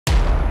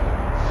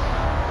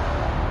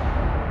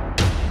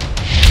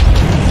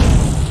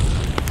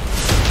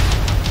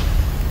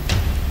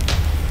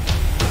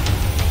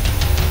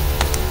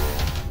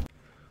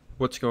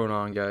What's going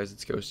on, guys?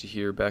 It's Ghosty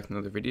here, back in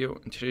another video,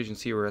 and today you can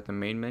see we're at the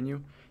main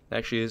menu. It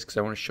actually is because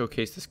I want to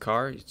showcase this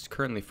car. It's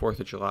currently 4th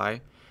of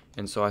July,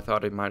 and so I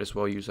thought I might as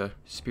well use a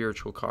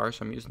spiritual car,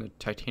 so I'm using the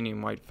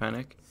titanium white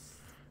Fennec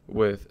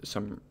with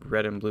some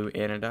red and blue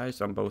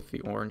anodized on both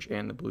the orange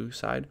and the blue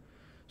side.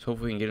 So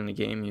hopefully we can get in the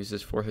game, use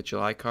this 4th of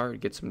July car to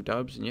get some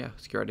dubs, and yeah,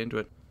 let's get right into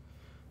it.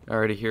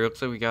 Alrighty, here,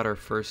 looks like we got our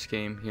first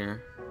game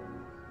here,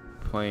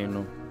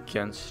 playing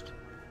against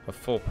a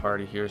full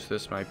party here, so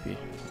this might be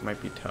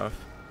tough.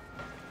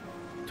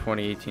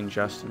 2018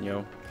 Justin,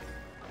 yo.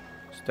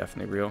 It's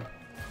definitely real.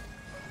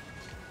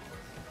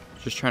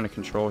 Just trying to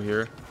control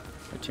here.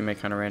 My teammate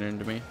kind of ran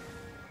into me.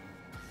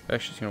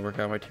 Actually, it's going to work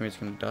out. My teammate's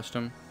going to dust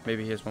him.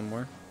 Maybe he has one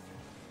more.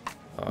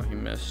 Oh, he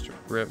missed.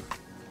 Rip.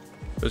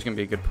 It was going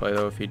to be a good play,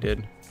 though, if he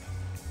did.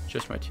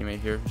 Just my teammate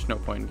here. There's no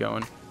point in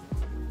going.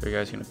 The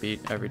guy's going to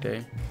beat every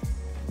day.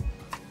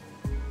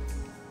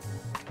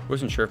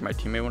 Wasn't sure if my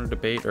teammate wanted to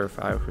bait or if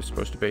I was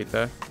supposed to bait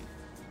that.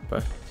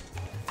 But...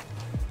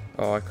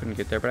 oh, I couldn't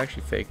get there, but I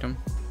actually faked him.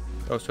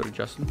 Oh, so did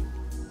Justin.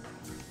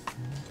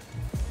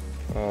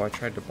 Oh, I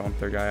tried to bump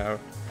their guy out.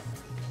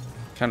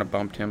 Kind of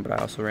bumped him, but I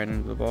also ran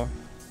into the ball.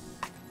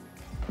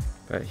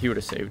 But he would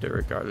have saved it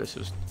regardless. It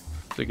was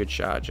a good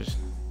shot, just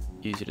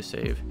easy to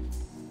save.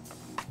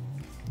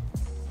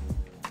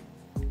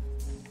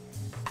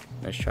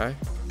 Nice try.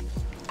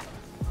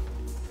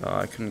 Oh,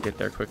 I couldn't get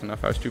there quick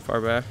enough. I was too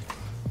far back.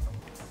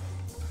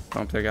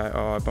 Bumped their guy.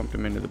 Oh, I bumped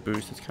him into the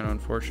boost. It's kind of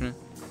unfortunate.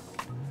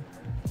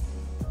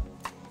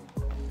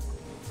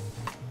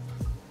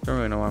 Don't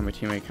really know why my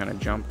teammate kind of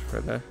jumped for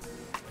that.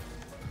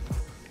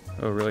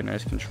 Oh, really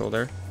nice control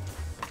there.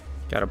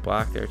 Got a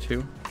block there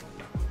too.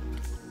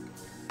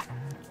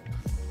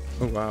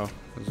 Oh wow,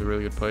 that was a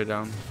really good play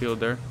down the field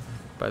there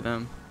by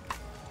them.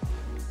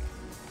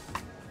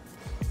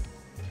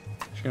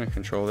 Just gonna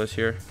control this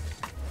here.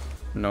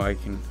 No, I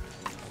can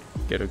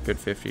get a good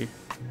 50.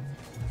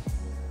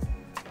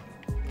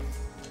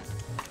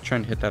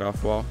 Trying to hit that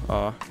off wall.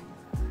 Aw.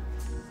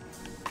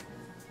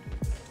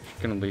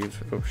 Gonna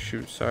leave. Oh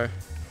shoot, sorry.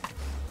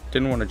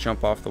 Didn't want to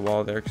jump off the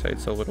wall there because I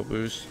had so little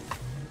boost.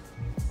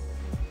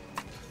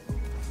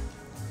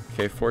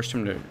 Okay, forced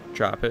him to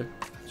drop it.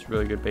 It's a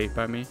really good bait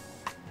by me.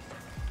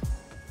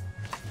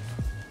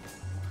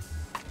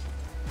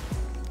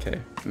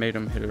 Okay, made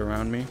him hit it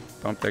around me.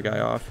 Bumped that guy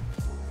off.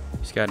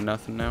 He's got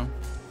nothing now.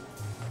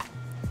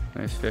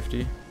 Nice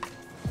 50.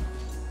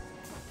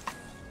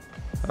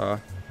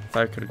 If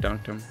I could have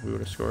dunked him, we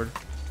would have scored.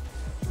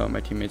 Oh,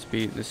 my teammates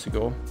beat. This is a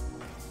goal.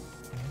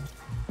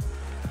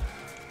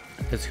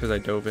 It's because I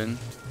dove in.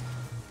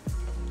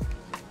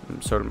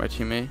 And so did my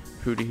teammate.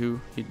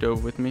 Hootie-hoo, he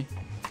dove with me.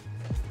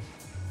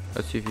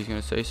 Let's see if he's going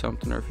to say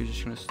something or if he's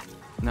just going to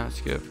not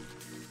skip.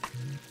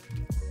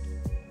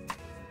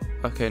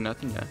 Okay,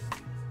 nothing yet.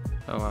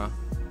 Oh, wow.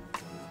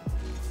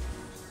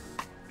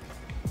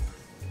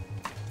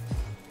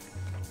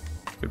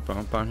 Good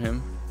bump on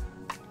him.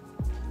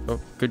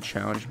 Oh, good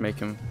challenge. Make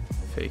him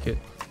fake it.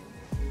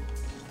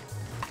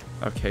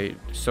 Okay,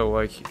 so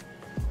like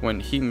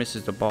when he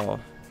misses the ball,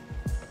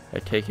 I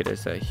take it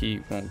as that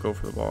he won't go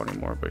for the ball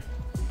anymore, but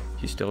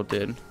he still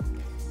did.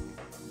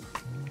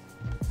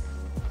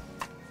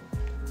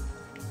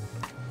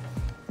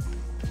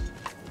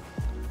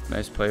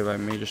 Nice play by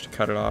me just to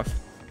cut it off.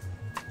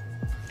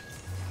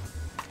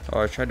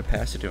 Oh, I tried to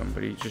pass it to him,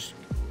 but he just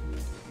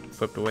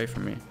flipped away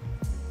from me.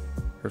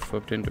 Or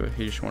flipped into it.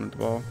 He just wanted the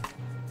ball.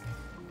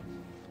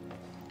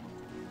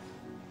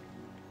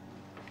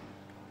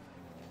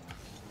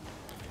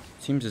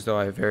 Seems as though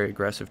I have very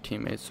aggressive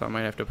teammates, so I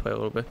might have to play a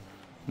little bit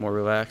more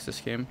relaxed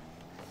this game.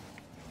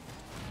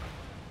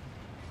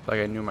 Like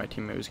I knew my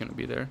teammate was going to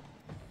be there.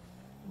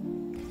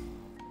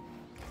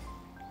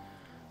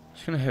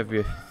 Just going to have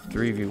a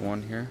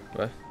 3v1 here,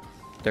 but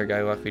their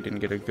guy luckily didn't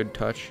get a good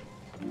touch.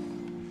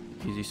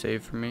 Easy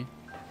save for me.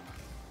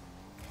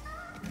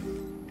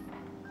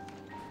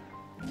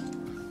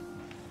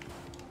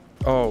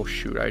 Oh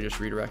shoot, I just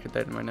redirected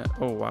that in my net.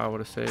 Oh wow, what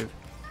a save.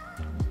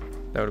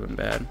 That would have been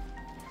bad.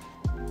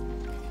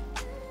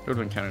 It would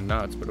have been kind of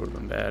nuts, but it would have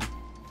been bad.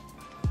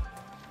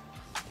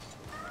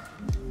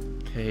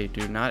 Okay,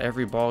 dude, not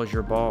every ball is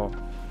your ball.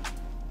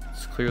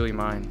 It's clearly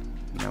mine.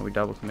 Now we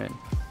double commit.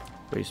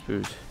 Waste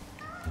boost.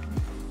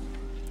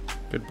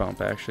 Good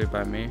bump, actually,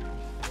 by me.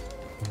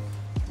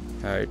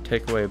 Alright,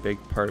 take away a big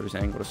part of his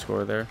angle to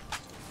score there.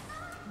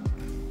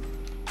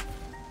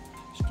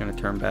 Just gonna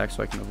turn back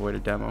so I can avoid a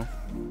demo.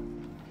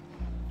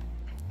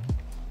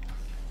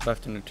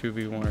 Left in a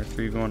 2v1 or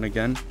 3v1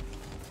 again,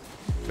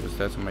 because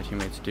that's what my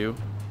teammates do.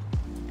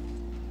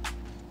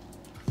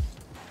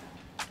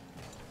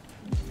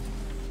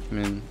 I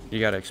mean, you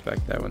gotta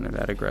expect that when they're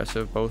that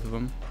aggressive, both of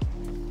them.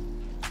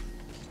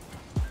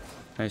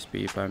 Nice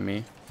beat by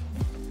me.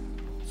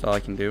 That's all I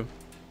can do.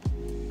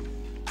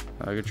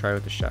 I could try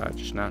with the shot,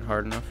 just not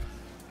hard enough.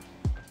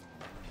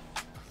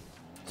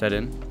 Is that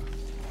in?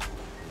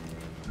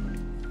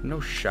 No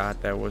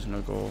shot, that wasn't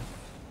a goal.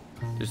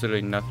 There's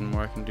literally nothing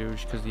more I can do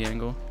just because of the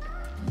angle.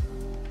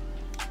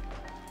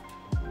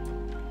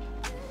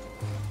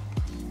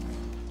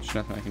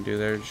 There's nothing I can do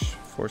there, just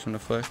force him to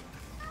flick.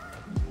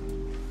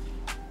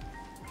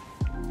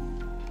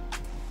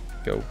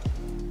 Go.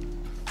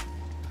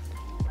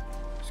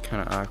 It's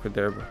kind of awkward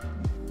there, but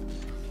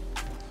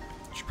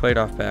just played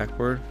off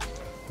backward.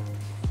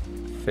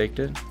 Faked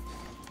it.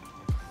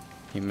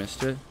 He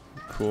missed it.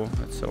 Cool,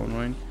 that's so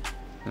annoying.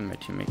 Then my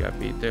teammate got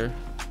beat there.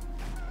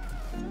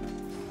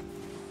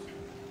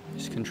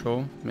 Just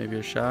control, maybe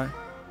a shot.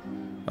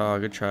 Oh,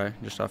 good try,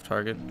 just off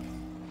target.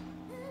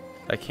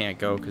 I can't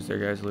go because their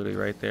guy's literally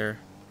right there.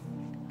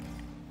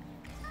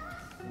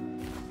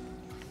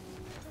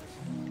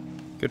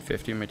 Good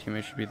 50, my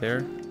teammate should be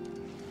there.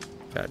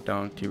 Got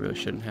dunked, he really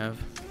shouldn't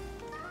have.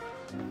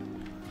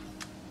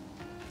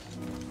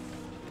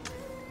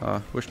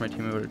 Wish my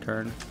teammate would have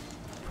turned.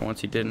 For once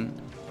he didn't.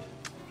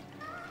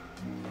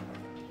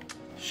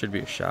 Should be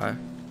a shot.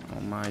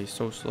 Oh my, he's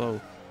so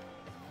slow.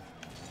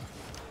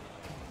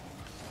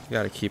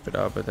 Gotta keep it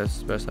up, but that's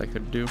the best I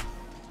could do.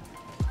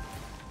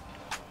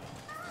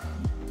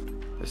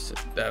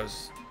 That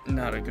was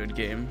not a good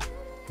game.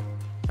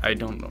 I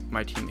don't know.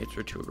 My teammates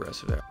were too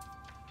aggressive there.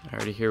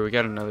 Alrighty, here we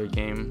got another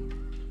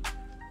game.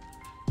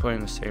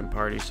 Playing the same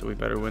party, so we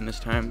better win this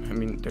time. I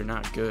mean, they're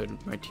not good.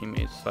 My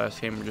teammates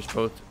last game were just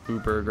both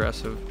uber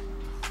aggressive,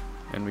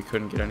 and we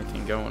couldn't get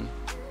anything going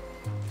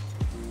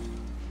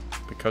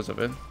because of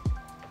it.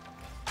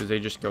 Because they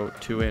just go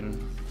 2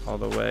 in all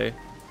the way,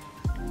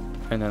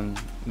 and then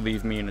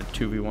leave me in a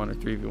 2v1 or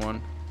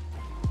 3v1.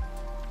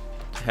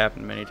 It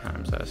happened many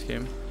times last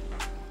game.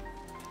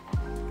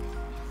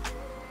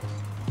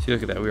 See,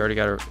 look at that. We already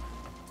got a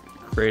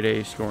grade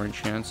A scoring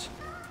chance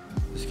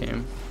this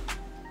game.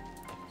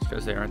 It's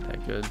because they aren't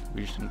that good.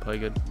 We just didn't play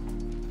good.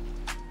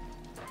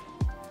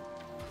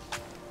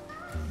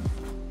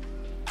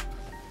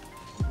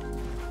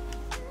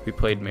 We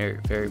played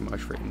very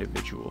much for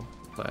individual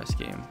last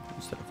game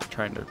instead of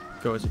trying to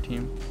go as a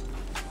team.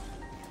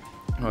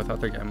 Oh, I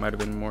thought their guy might have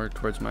been more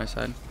towards my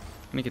side. I'm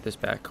gonna get this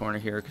back corner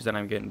here because then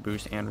I'm getting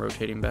boost and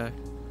rotating back.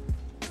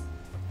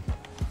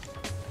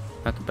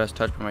 Not the best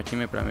touch by my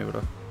teammate, but I'm able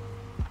to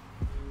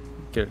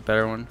get a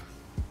better one.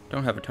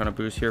 Don't have a ton of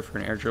boost here for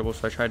an air dribble,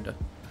 so I tried to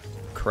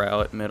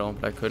corral it middle,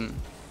 but I couldn't.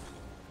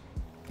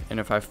 And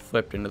if I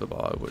flipped into the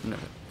ball, it wouldn't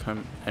have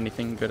come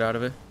anything good out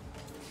of it.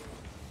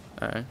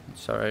 Alright,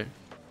 it's alright.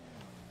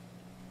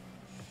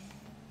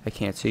 I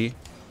can't see,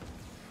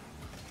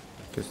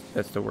 because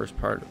that's the worst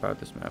part about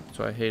this map,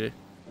 so I hate it.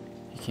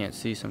 You can't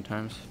see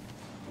sometimes.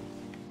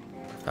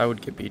 I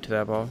would get beat to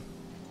that ball.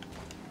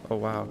 Oh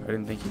wow, I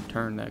didn't think he'd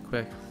turn that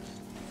quick.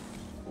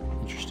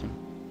 Interesting.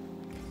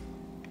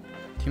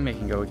 Teammate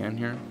can go again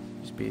here.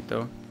 He's beat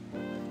though.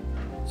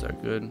 Is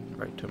that good?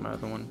 Right to my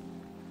other one.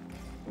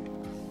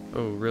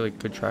 Oh, really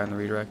good try on the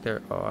redirect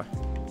there. Oh,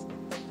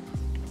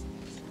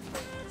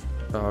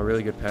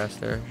 really good pass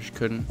there. Just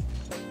couldn't.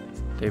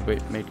 They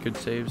made good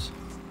saves.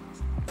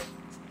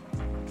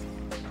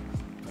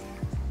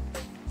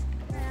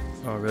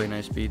 Oh, really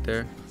nice beat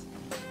there.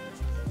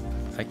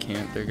 I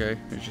can't. Their guy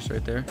is just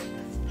right there.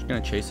 Just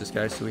gonna chase this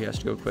guy so he has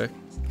to go quick.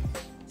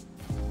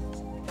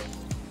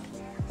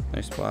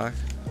 Nice block.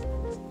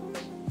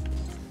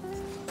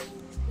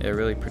 Yeah,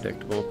 really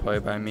predictable play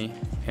by me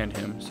and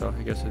him, so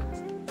I guess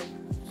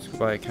it's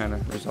why it kind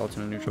of results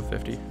in a neutral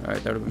 50.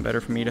 Alright, that would have been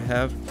better for me to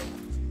have,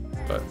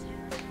 but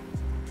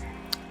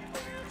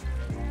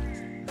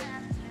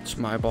it's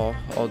my ball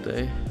all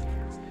day.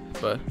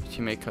 But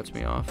teammate cuts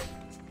me off.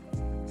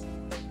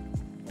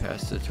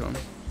 Passed it to him.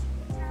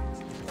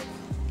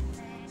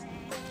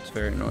 It's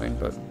very annoying,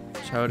 but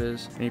it's how it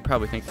is. And he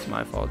probably thinks it's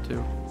my fault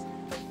too,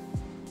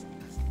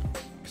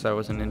 because I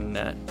wasn't in the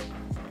net,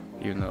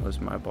 even though it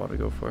was my ball to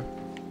go for.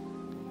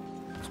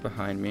 It's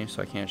behind me,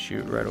 so I can't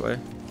shoot right away.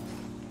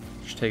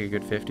 Just take a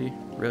good 50.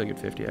 Really good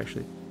 50,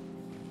 actually.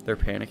 They're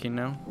panicking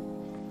now.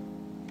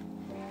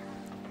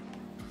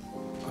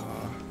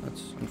 Oh,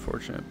 that's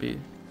unfortunate beat.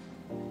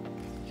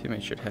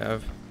 Teammate should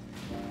have.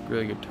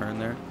 Really good turn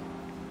there.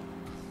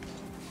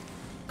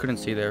 Couldn't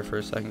see there for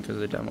a second because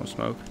of the demo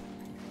smoke,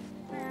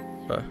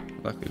 but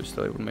luckily was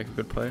still able to make a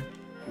good play.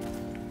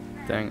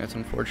 Dang, that's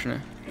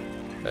unfortunate.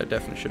 That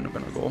definitely shouldn't have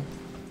been a goal.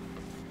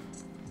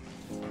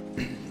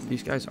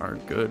 These guys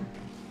aren't good.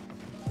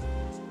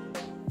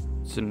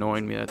 It's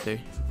annoying me that they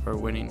are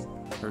winning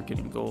or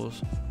getting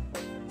goals.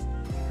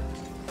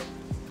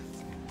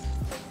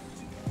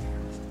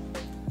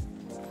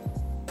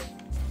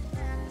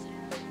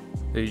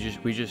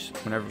 We just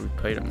whenever we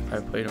played them, I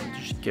played them,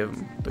 just give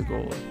them the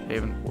goal. They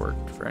haven't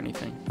worked for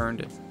anything.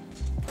 Earned it.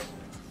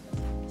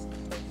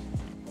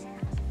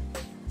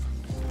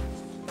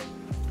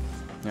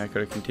 Yeah, I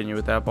could have continued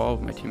with that ball,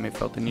 but my teammate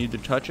felt the need to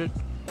touch it.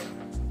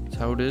 That's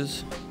how it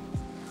is.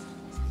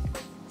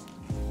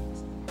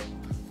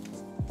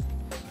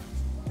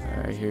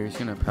 Alright, here he's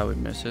gonna probably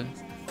miss it.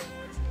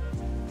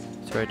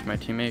 It's right to my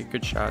teammate.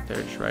 Good shot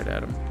there, just right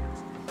at him.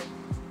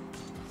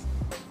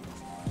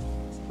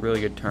 Really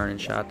good turn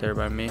and shot there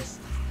by me.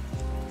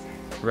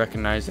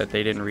 Recognized that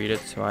they didn't read it,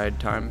 so I had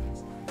time.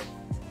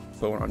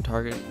 But went on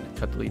target and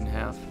cut the lead in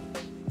half.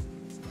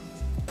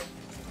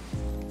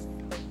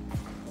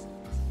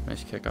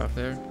 Nice kickoff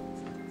there.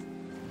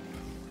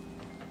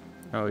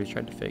 Oh, he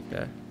tried to fake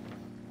that.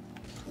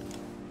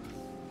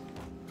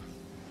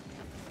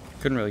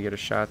 Couldn't really get a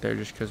shot there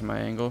just because of my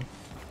angle.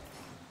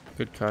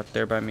 Good cut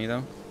there by me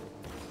though.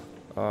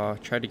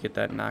 Tried to get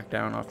that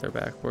knockdown off their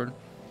backboard.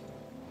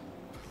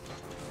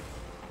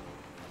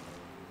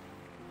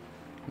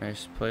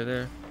 Nice play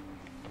there.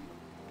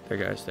 Their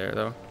guy's there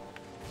though.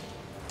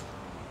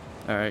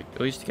 Alright,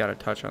 at least he got a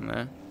touch on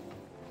that.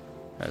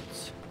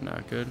 That's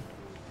not good.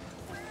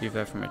 Leave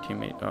that for my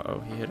teammate.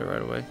 Uh-oh, he hit it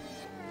right away.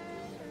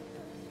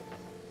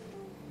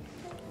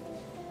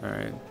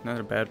 Alright, not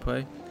a bad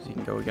play. He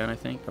can go again, I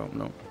think. Oh,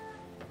 no.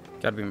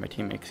 Gotta be my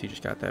teammate because he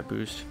just got that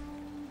boost.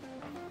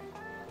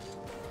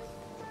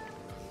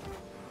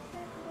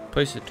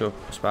 Place it to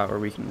a spot where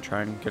we can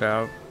try and get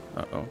out.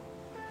 Uh-oh.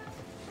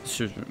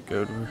 This isn't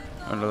good. We're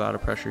under a lot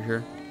of pressure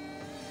here.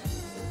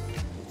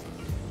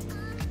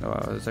 Oh,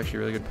 wow, that's actually a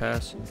really good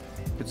pass.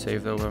 Good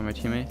save, though, by my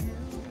teammate.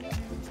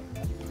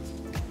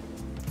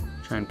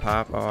 Try and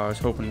pop. Oh, I was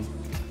hoping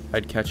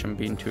I'd catch him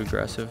being too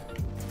aggressive.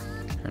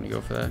 Trying to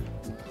go for that.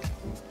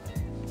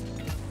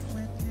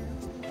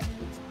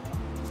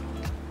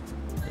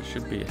 It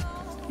should be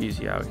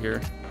easy out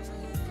here.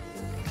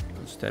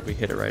 Instead, we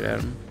hit it right at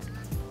him.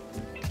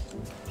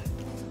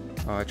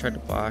 Oh, I tried to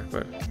block,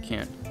 but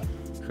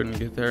couldn't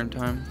get there in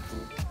time.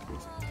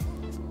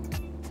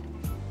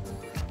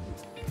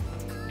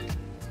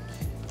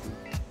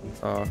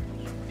 Oh,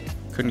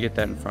 couldn't get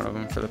that in front of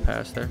him for the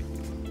pass there.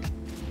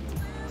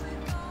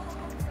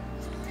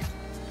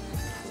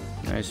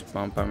 Nice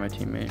bump by my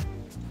teammate.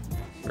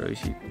 Or at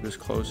least he was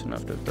close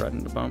enough to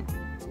threaten the bump.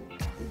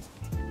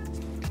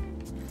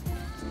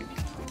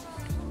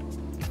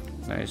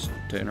 Nice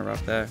to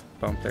interrupt that.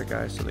 Bump their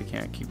guys so they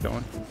can't keep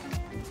going.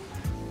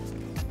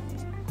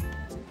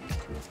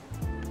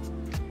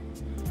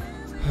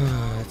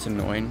 That's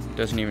annoying.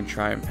 Doesn't even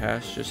try and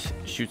pass, just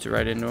shoots it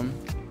right into him.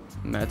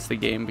 And that's the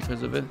game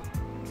because of it.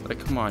 Like,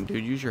 come on,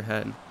 dude, use your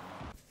head.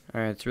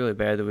 Alright, it's really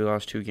bad that we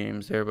lost 2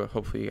 games there, but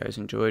hopefully you guys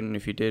enjoyed. And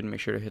if you did, make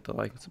sure to hit the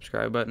like and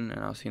subscribe button,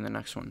 and I'll see you in the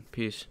next one.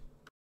 Peace.